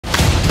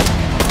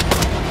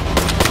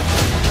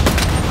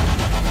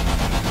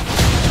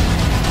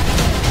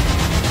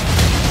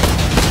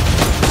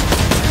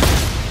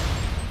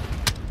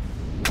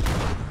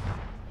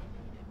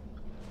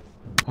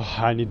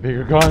I need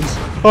bigger guns.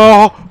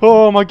 Oh,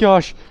 oh my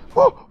gosh.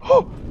 Oh,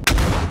 oh.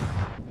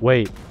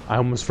 Wait, I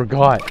almost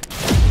forgot.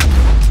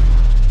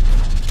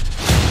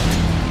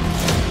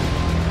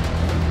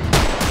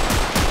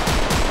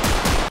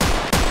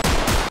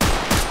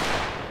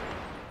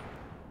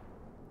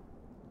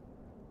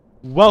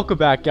 Welcome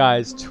back,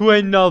 guys, to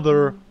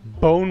another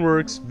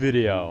Boneworks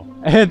video.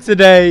 And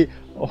today,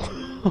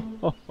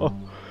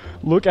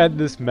 look at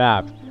this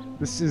map.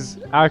 This is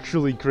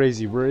actually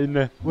crazy. We're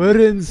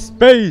in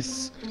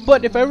space.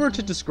 But if I were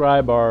to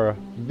describe our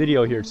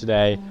video here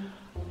today,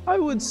 I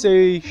would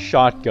say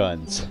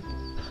shotguns.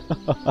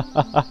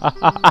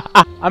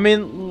 I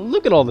mean,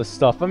 look at all this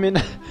stuff. I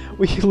mean,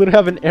 we literally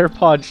have an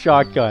AirPod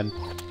shotgun,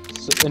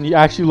 and you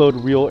actually load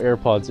real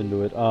AirPods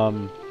into it.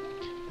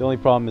 The only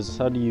problem is,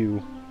 how do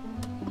you?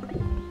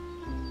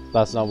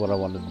 That's not what I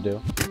wanted to do.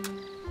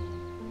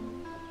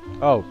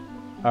 Oh,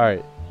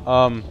 alright.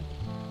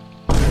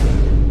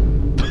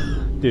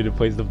 Dude, it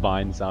plays the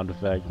Vine sound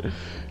effect.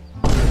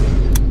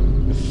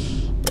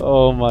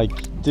 Oh my,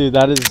 dude,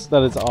 that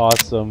is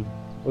awesome.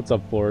 What's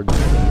up, Ford?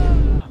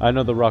 I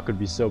know The Rock would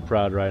be so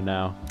proud right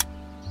now.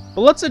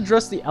 But let's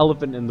address the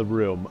elephant in the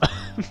room.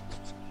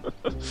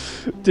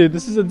 Dude,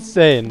 this is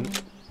insane.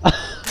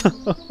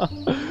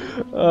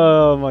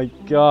 Oh my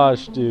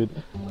gosh, dude.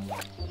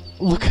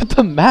 Look at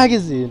the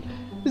magazine.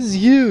 This is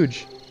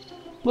huge.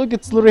 Look,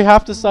 it's literally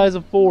half the size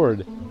of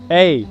Ford.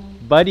 Hey,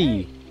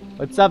 buddy.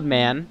 What's up,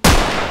 man?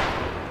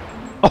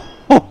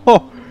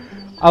 Oh,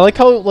 I like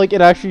how like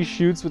it actually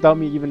shoots without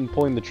me even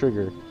pulling the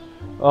trigger.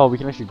 Oh, we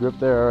can actually grip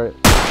there. All right.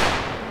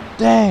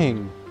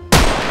 Dang.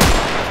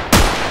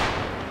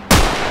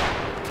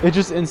 It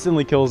just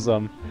instantly kills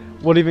them.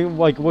 What even,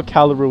 like, what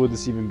caliber would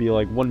this even be?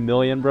 Like 1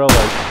 million, bro?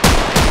 Like.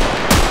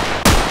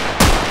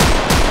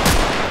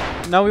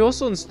 Now we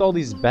also install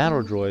these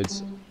battle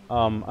droids.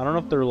 I don't know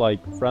if they're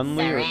like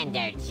friendly.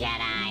 Surrender,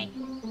 Jedi.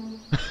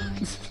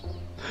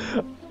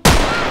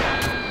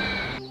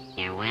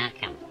 You're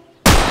welcome.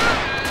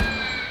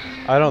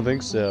 I don't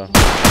think so.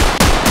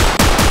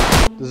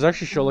 Does it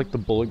actually show like the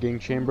bullet getting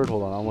chambered?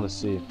 Hold on, I want to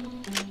see.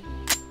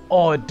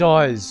 Oh, it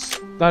does.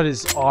 That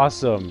is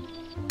awesome.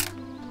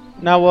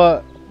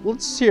 Now,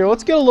 let's get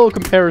a little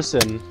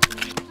comparison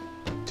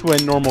to a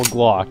normal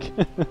Glock.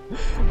 I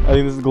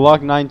think this is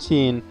Glock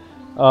 19.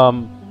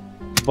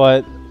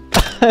 But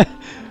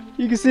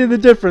you can see the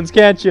difference,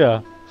 can't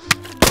you?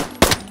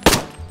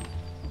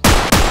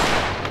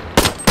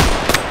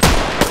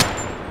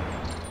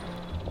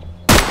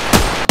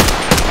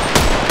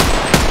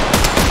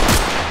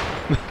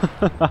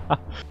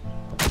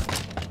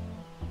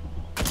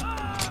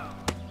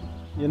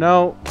 You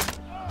know,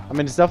 I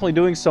mean, it's definitely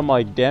doing some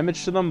like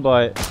damage to them,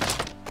 but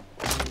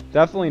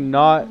definitely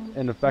not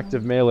an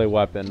effective melee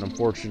weapon,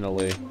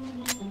 unfortunately.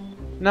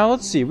 Now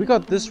let's see, we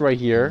got this right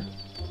here.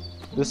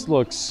 This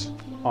looks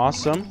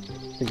awesome.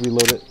 I think we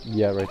load it.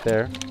 Yeah, right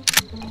there.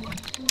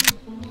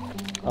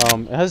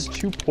 It has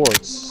 2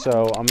 ports,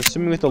 so I'm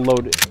assuming we have to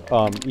load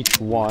each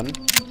one.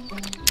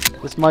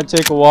 This might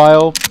take a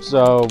while,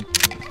 so.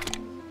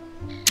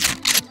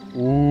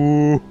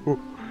 Ooh,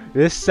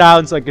 this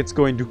sounds like it's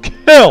going to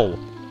kill.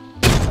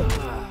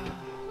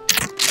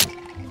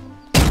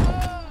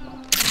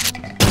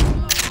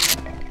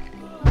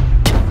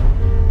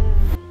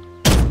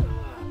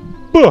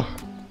 Buh.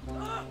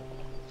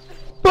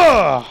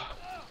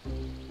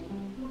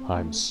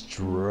 I'm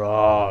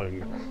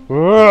strong.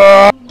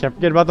 Can't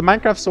forget about the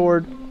Minecraft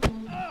sword.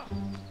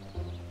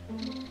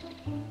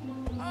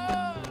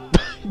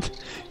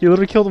 He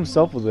literally killed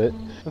himself with it.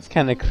 That's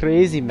kind of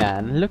crazy,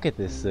 man. Look at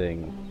this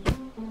thing.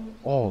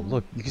 Oh,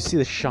 look, you can see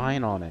the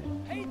shine on it.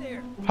 Hey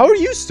there. How are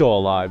you still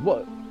alive?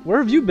 What? Where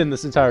have you been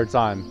this entire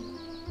time?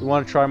 You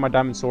want to try my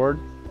diamond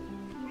sword?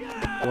 You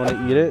want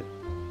to eat it?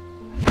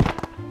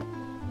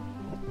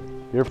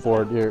 Here,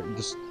 Ford. Here,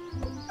 just.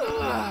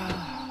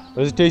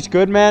 Does it taste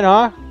good, man?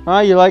 Huh? Huh?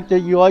 You like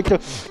it? You like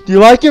it? Do you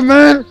like it,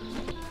 man?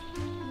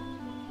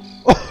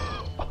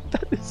 Oh,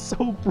 that is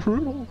so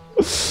brutal.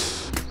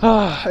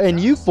 And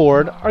you,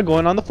 Ford, are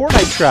going on the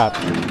Fortnite trap.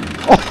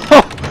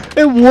 Oh,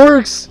 it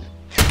works.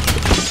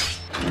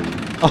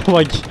 Oh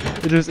my!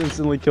 It just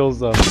instantly kills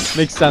them.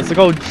 Makes sense. Look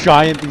how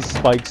giant these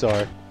spikes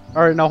are.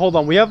 All right, now hold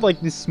on. We have like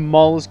the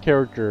smallest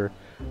character,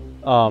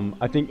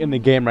 I think, in the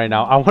game right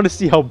now. I want to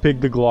see how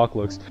big the Glock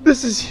looks.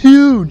 This is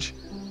huge.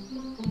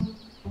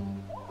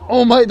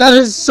 Oh my, that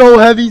is so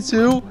heavy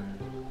too.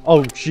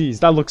 Oh jeez,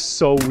 that looks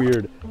so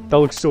weird. That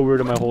looks so weird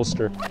in my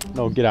holster.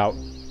 No, get out.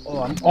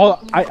 Oh,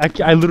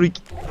 I literally,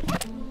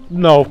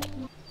 no.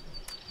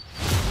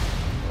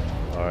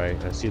 All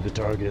right, I see the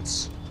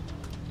targets.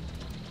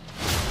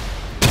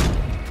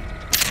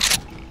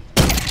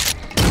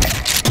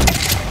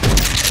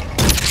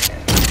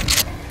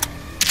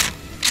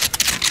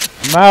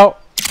 I'm out.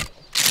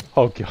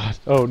 Oh god.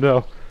 Oh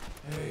no.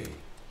 Hey.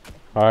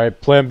 All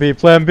right, plan B,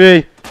 plan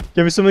B.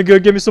 Give me something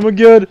good, give me something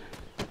good.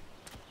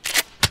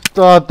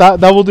 That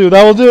will do,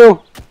 that will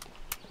do.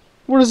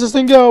 Where does this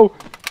thing go?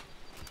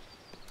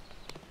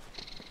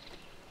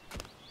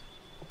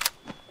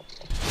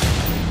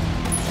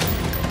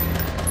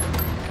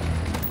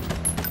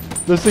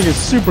 This thing is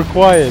super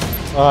quiet.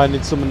 Oh, I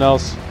need someone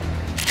else.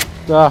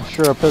 Ah,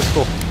 sure, a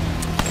pistol.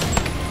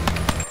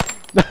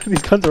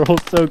 These guns are all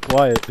so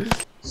quiet.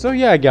 So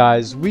yeah,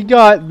 guys, we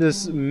got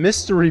this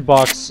mystery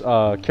box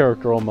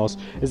character almost.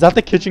 Is that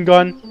the kitchen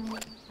gun?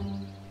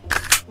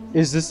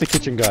 Is this the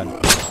kitchen gun?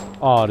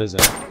 Oh, it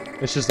isn't.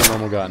 It's just a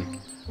normal gun.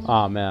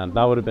 Oh man,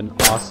 that would have been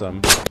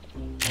awesome.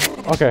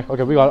 Okay,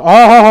 okay, we got it.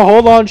 Oh,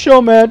 hold on,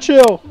 chill, man,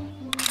 chill.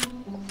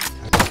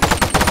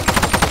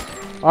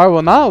 Alright,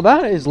 well now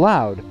that is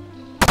loud.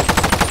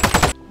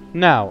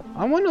 Now,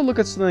 I want to look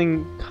at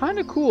something kind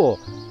of cool.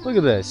 Look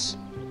at this.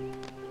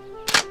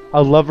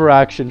 A lever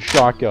action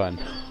shotgun.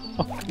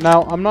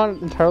 Now, I'm not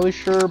entirely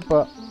sure,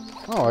 but...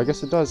 Oh, I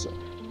guess it does.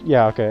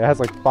 Yeah, okay, it has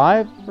like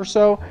 5 or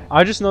so.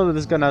 I just know that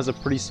this gun has a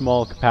pretty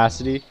small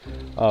capacity.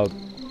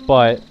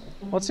 But,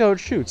 let's see how it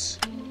shoots.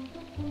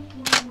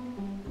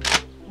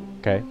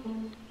 Okay.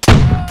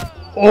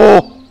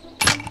 Oh!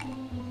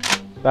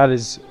 That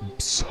is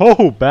so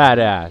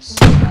badass.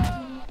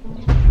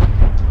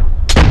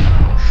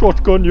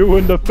 Shotgun you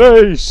in the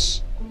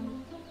face!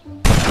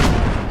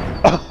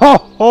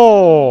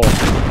 Oh!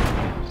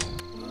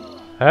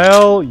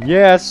 Hell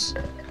yes!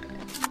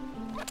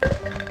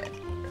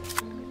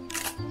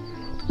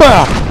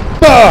 Bah!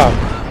 Bah!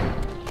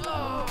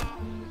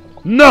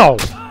 No!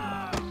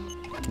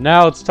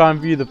 Now it's time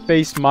for you to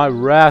face my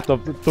wrath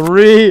of the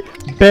 3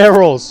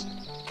 barrels.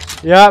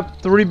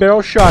 Yep,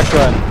 3-barrel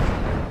shotgun.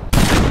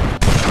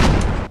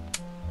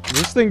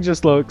 This thing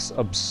just looks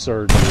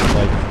absurd, dude.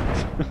 Like,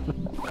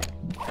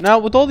 now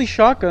with all these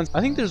shotguns,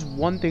 I think there's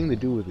one thing to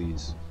do with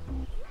these.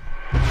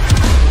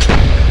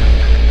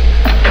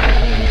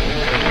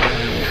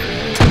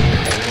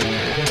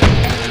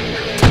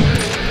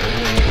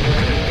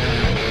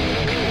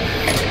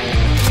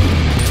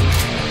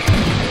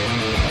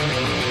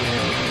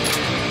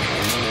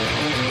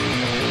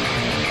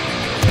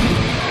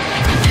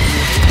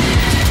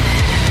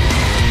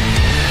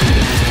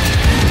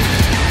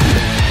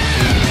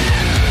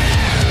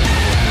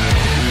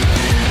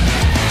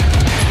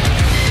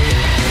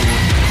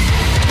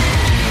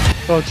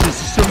 Oh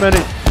Jesus, too many.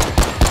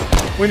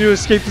 We need to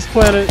escape this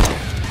planet.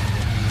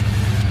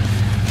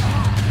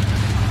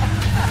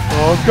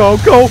 Oh, go,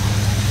 go!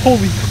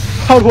 Holy,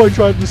 how do I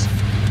drive this?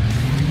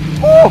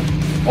 Oh!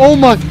 Oh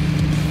my!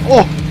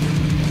 Oh!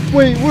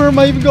 Wait, where am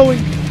I even going?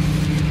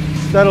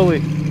 Steadily.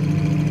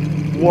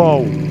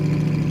 Whoa.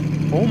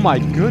 Oh my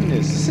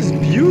goodness, this is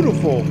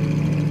beautiful.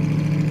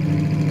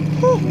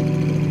 Oh.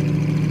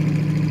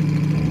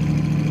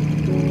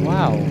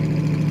 Wow.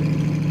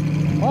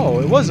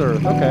 Oh, it was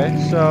Earth. Okay,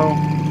 so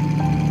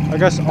I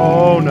guess.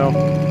 Oh no!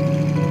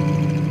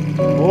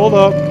 Hold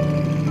up!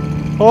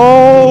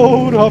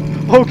 Hold up!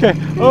 Okay,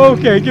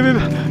 okay, give me.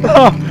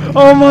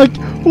 Oh my!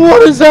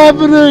 What is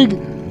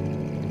happening?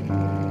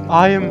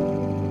 I am.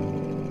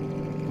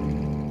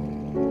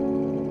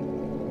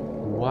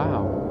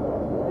 Wow.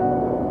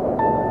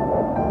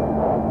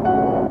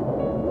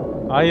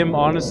 I am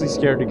honestly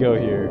scared to go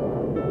here.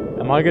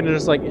 Am I gonna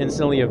just like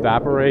instantly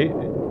evaporate?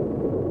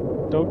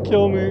 Don't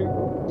kill me.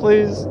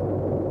 Please.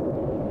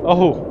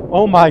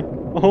 Oh my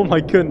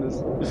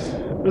goodness.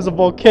 There's a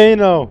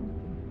volcano.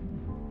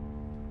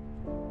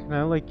 Can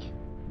I like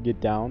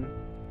get down?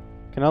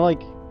 Can I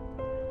like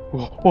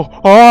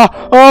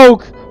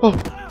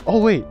oh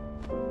wait.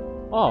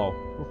 Oh,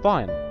 we're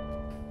fine.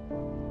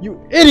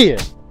 You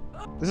idiot.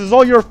 This is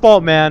all your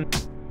fault, man.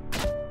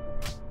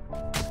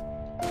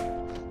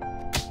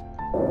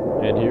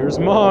 And here's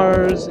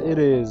Mars. It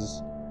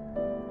is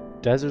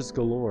deserts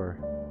galore.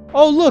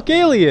 Oh look,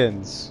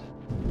 aliens.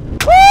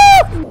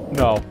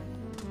 No.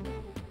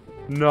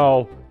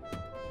 No.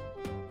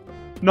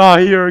 Not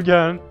here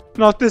again.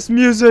 Not this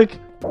music.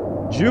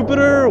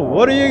 Jupiter,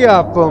 what do you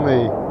got for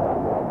me?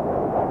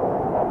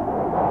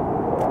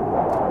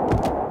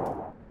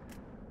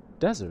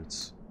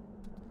 Deserts.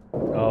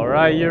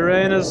 Alright,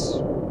 Uranus.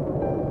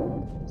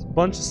 It's a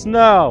bunch of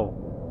snow.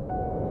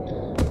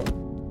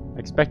 I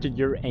expected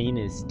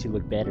Uranus to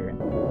look better.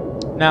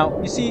 Now,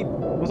 you see,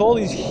 with all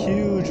these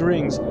huge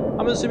rings,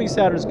 I'm assuming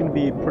Saturn's gonna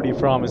be pretty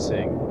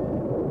promising.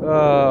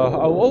 Whoa.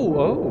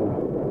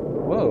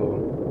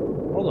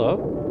 Hold up.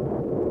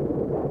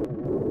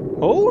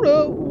 Hold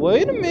up.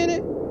 Wait a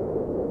minute.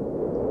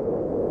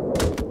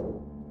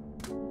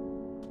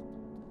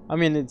 I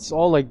mean, it's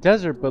all like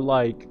desert, but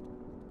like,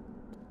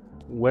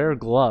 wear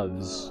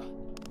gloves.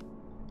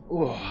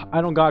 Ugh, I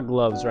don't got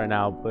gloves right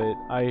now, but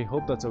I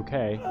hope that's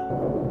okay.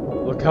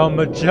 Look how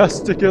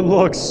majestic it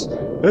looks.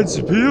 It's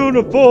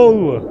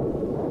beautiful.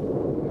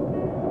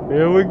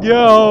 Here we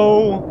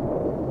go.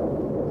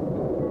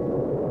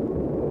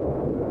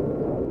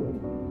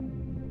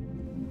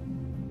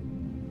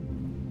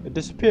 It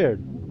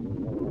disappeared.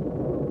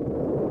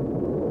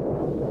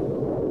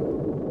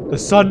 The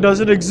sun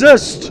doesn't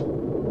exist.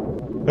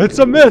 It's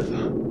a myth.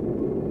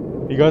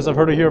 You guys have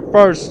heard it here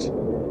first.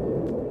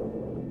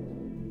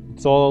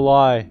 It's all a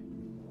lie.